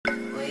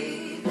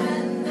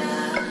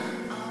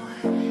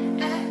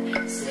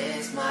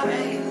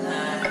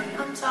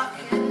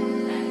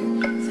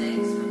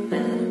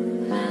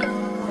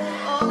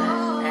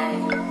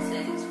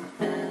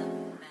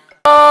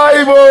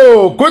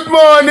Good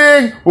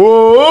morning.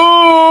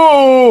 Oh.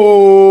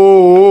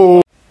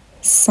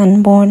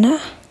 Sanbona,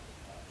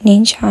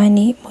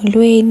 Ninjani,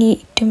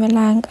 Mulweni,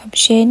 Dumalang,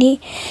 Absheni.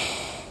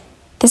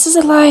 This is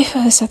a life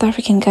of South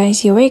African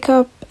guys. You wake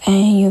up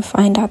and you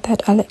find out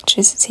that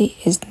electricity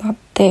is not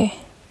there.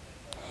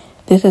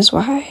 Because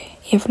why?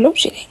 You have load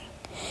shedding.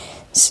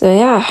 So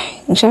yeah,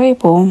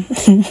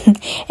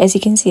 as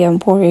you can see, I'm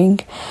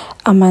pouring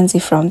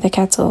amanzi from the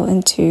kettle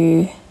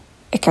into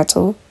a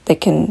kettle that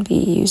can be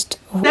used.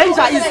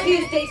 Danger is.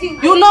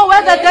 You know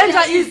where the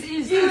danger is.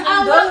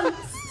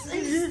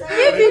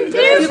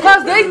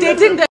 Because they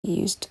dating the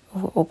used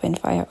over open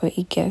fire or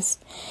a gas.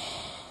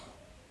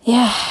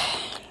 Yeah,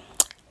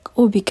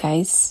 Obi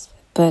guys.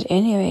 But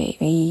anyway,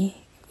 we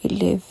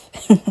live.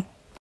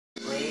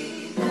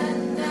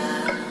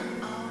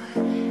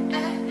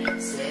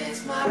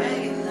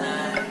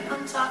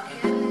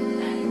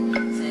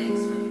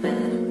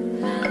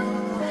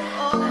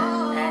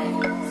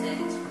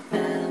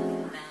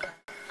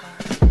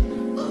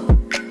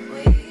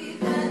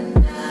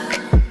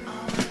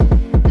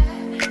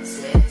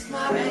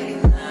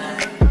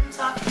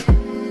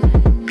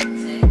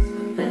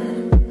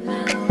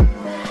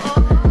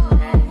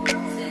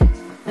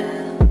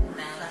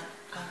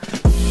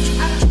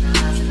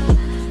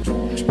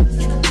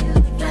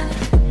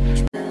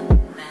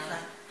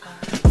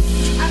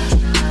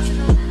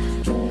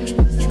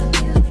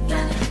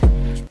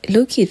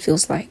 Low-key, it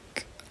feels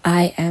like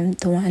I am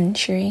the one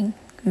sharing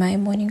my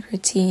morning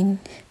routine,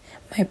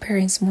 my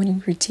parents'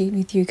 morning routine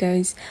with you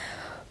guys,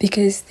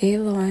 because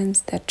they're the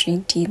ones that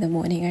drink tea in the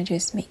morning. I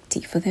just make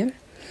tea for them.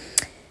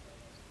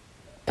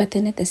 But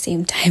then at the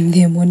same time,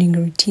 their morning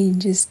routine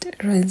just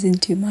runs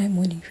into my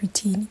morning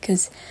routine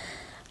because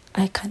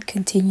I can't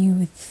continue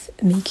with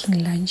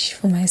making lunch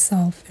for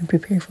myself and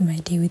preparing for my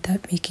day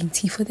without making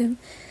tea for them.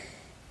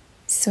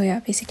 So yeah,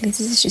 basically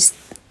this is just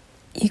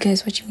you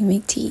guys watching me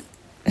make tea.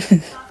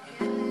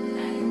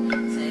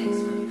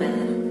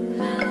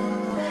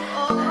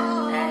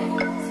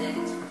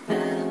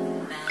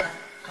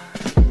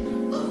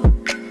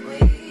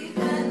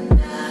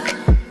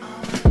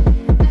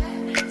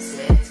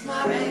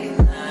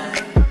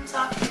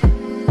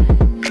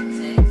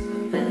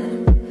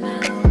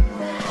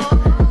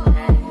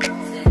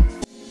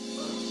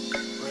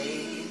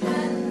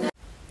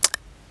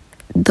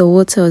 The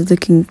water was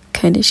looking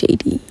kind of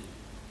shady.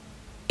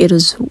 It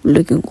was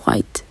looking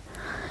white.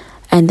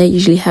 And that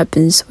usually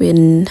happens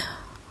when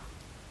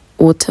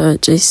water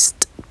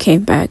just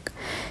came back.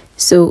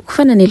 So,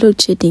 finally load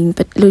shedding,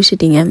 but load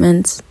shedding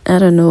means, I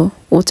don't know,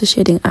 water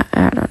shedding,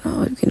 I don't know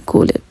what you can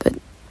call it, but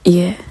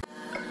yeah.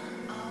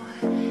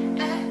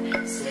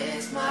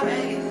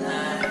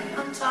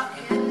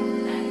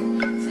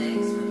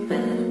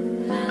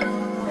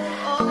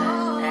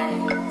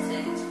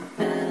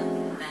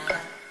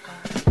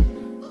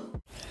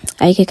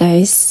 Okay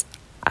guys,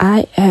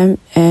 I am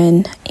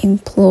an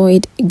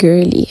employed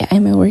girly.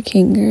 I'm a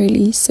working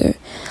girly, so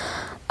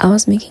I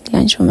was making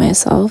lunch for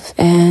myself,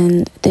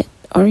 and that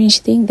orange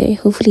thing there,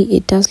 hopefully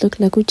it does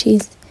look like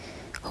cheese.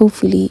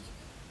 Hopefully,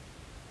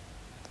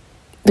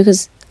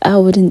 because I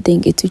wouldn't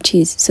think it's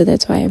cheese, so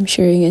that's why I'm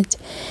sharing it.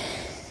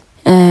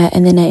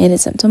 And then I added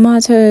some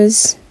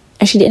tomatoes.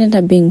 Actually, it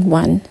ended up being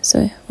one,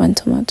 so one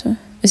tomato.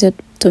 Is it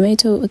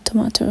tomato or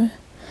tomato?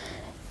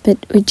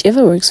 But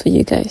whichever works for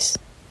you guys.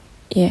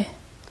 Yeah.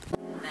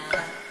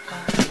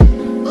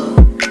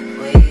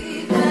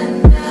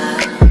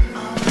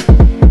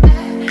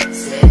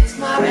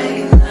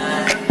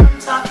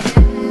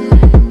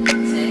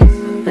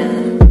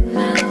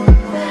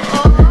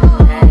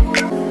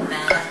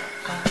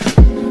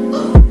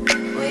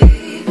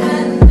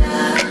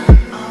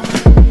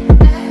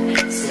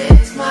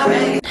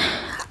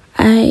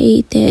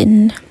 I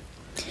then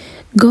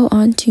go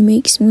on to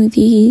make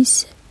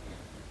smoothies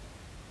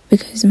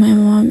because my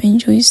mom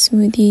enjoys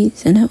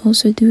smoothies and I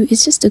also do.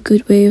 It's just a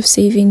good way of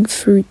saving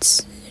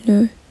fruits, you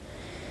know.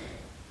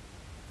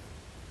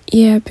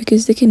 Yeah,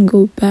 because they can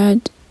go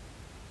bad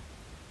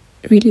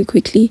really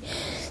quickly.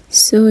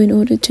 So in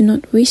order to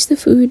not waste the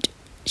food,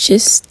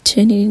 just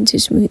turn it into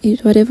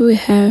smoothies. Whatever we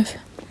have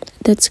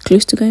that's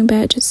close to going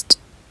bad, just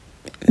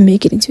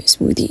make it into a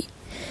smoothie.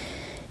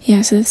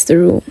 Yeah, so that's the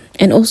rule.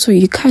 And also,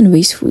 you can't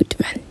waste food,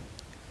 man.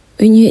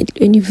 When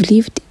you've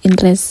lived in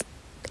less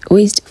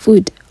waste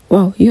food,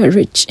 wow, you are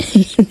rich.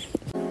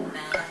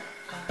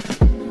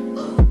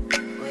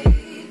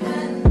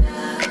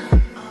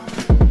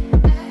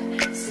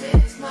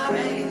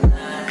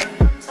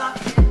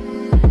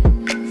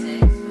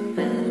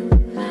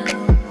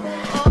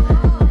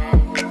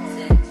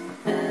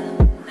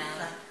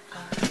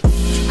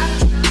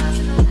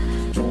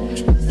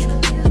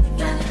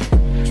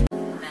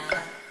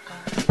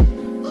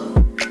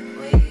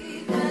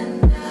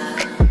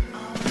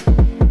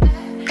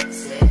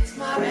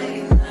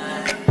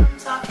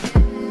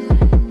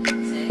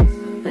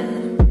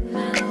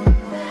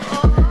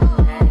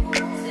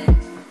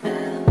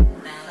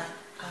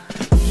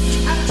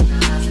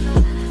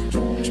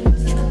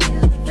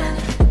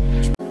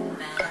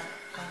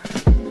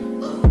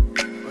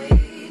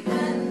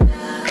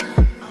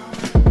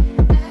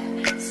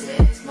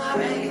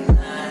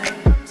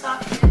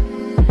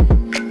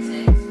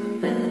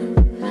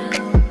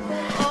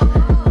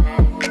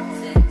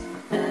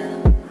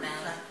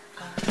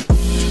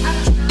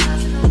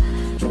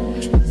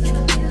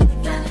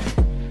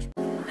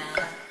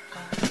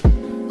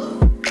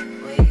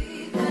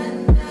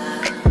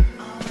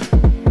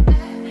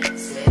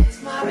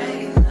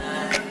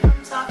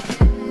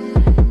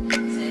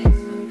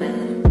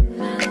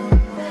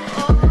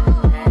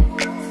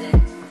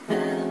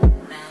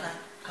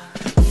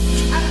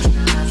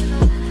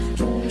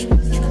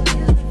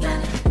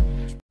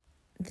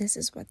 this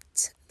is what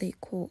they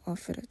call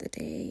outfit of the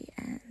day,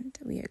 and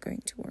we are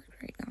going to work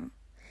right now.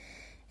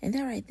 And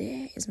that right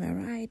there is my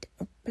ride,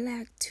 a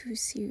black 2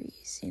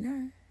 Series, you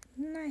know,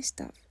 nice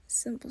stuff,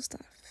 simple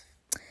stuff.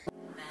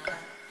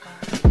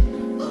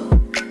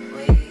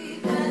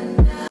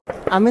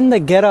 I'm in the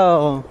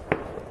ghetto.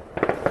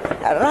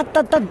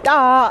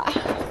 Ratatata.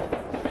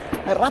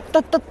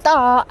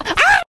 Ratatata.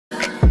 Ah!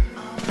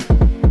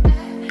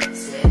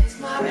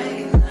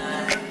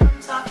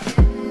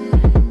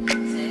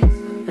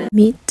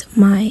 Meet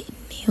my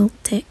nail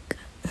tech.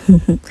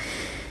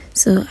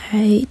 So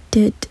I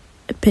did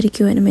a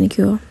pedicure and a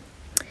manicure.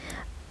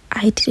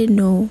 I didn't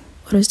know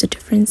what was the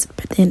difference,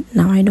 but then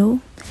now I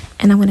know,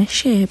 and I'm gonna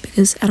share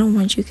because I don't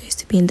want you guys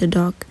to be in the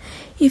dark.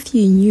 If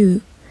you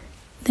knew,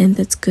 then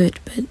that's good,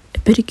 but a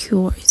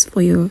pedicure is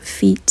for your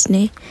feet,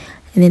 ne?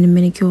 And then a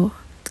manicure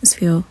is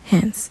for your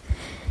hands.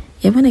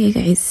 Yeah, when I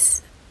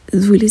guys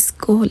really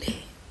school,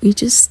 we're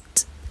just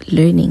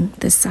learning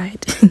the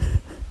side.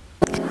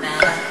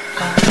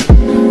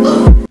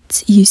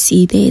 You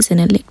see, there's an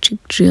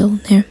electric drill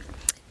there.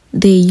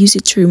 They use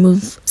it to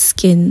remove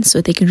skin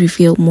so they can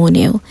reveal more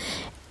nail.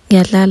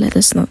 Yeah, Lala,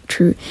 that's not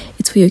true.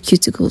 It's for your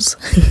cuticles.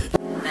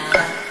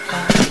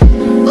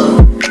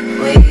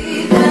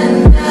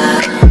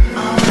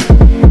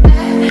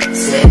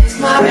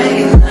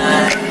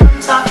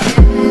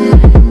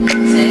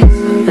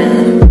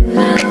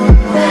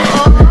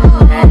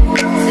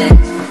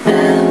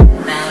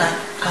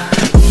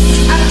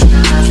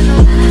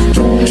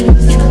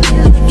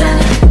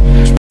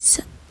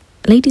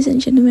 Ladies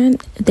and gentlemen,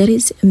 that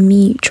is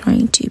me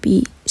trying to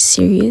be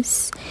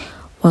serious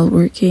while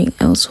working.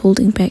 I was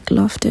holding back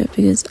laughter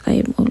because I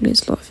am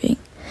always laughing.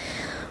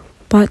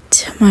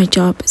 But my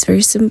job is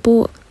very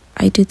simple.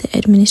 I do the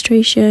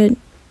administration.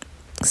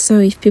 So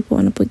if people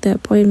want to book their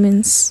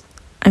appointments,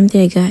 I'm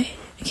their guy.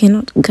 Okay,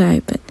 not guy,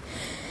 but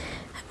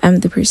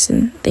I'm the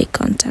person they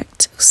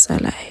contact.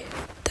 Salai.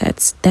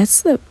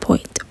 That's the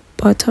point.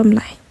 Bottom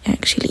line,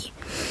 actually.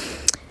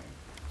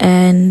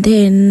 And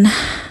then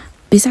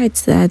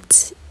besides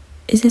that,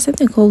 is there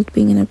something called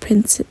being an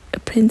apprentice?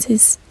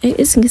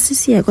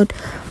 It's I got,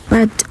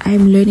 but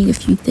I'm learning a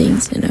few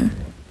things, you know.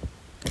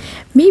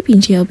 Maybe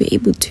in jail I'll be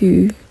able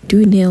to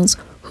do nails.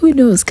 Who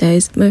knows,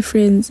 guys? My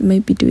friends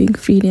might be doing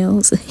free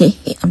nails.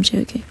 I'm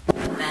joking.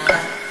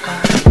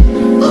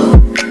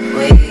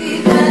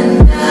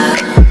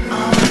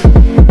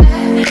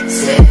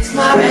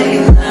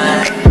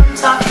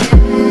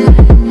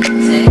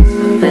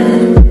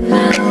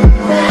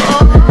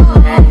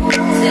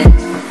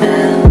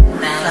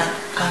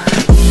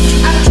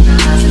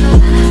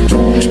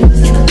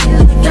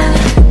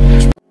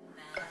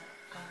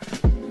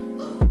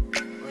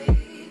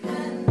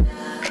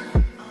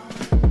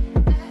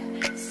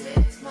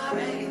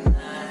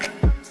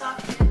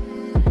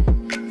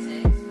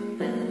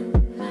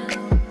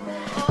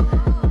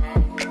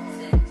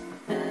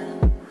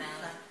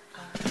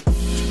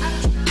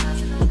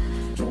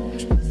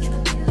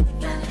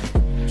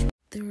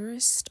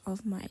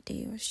 Of my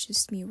day was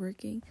just me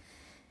working.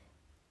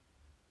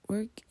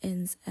 Work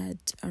ends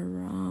at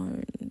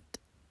around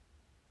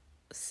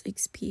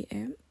 6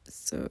 p.m.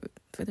 So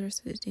for the rest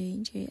of the day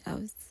in jail, I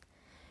was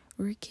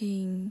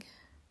working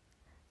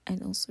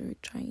and also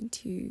trying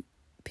to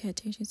pay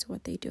attention to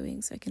what they're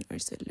doing so I can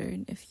also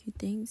learn a few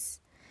things.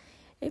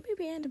 And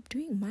maybe I end up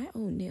doing my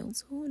own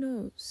nails, who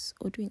knows?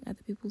 Or doing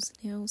other people's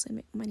nails and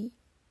make money.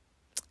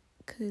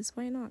 Because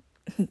why not?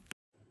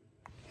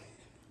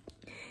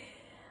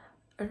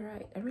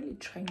 Alright, I'm really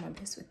trying my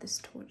best with this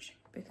torch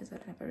because I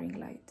don't have a ring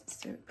light,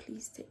 so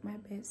please take my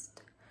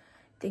best.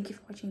 Thank you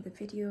for watching the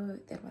video.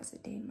 That was a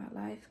day in my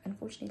life.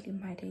 Unfortunately,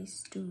 my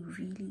days do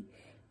really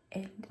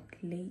end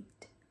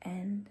late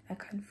and I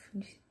can't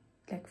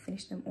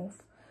finish them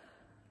off,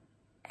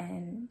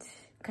 and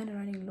kind of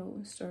running low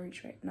on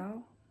storage right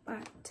now.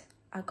 But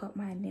I got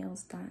my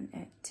nails done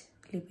at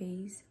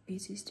Libe's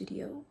Beauty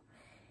Studio.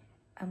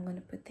 I'm gonna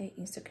put their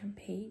Instagram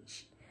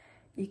page.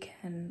 You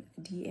can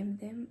DM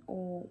them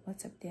or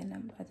WhatsApp their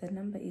number. The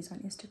number is on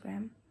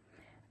Instagram,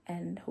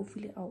 and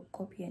hopefully I'll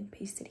copy and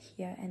paste it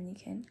here, and you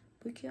can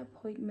book your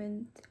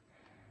appointment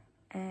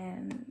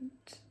and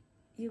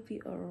you'll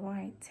be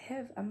alright.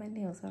 Are my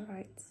nails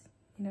alright?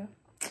 You know,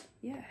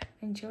 yeah.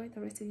 Enjoy the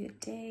rest of your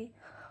day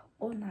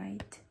or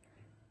night.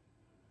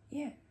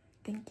 Yeah,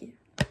 thank you.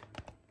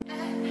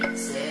 I'm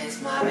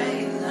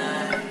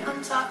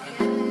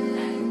talking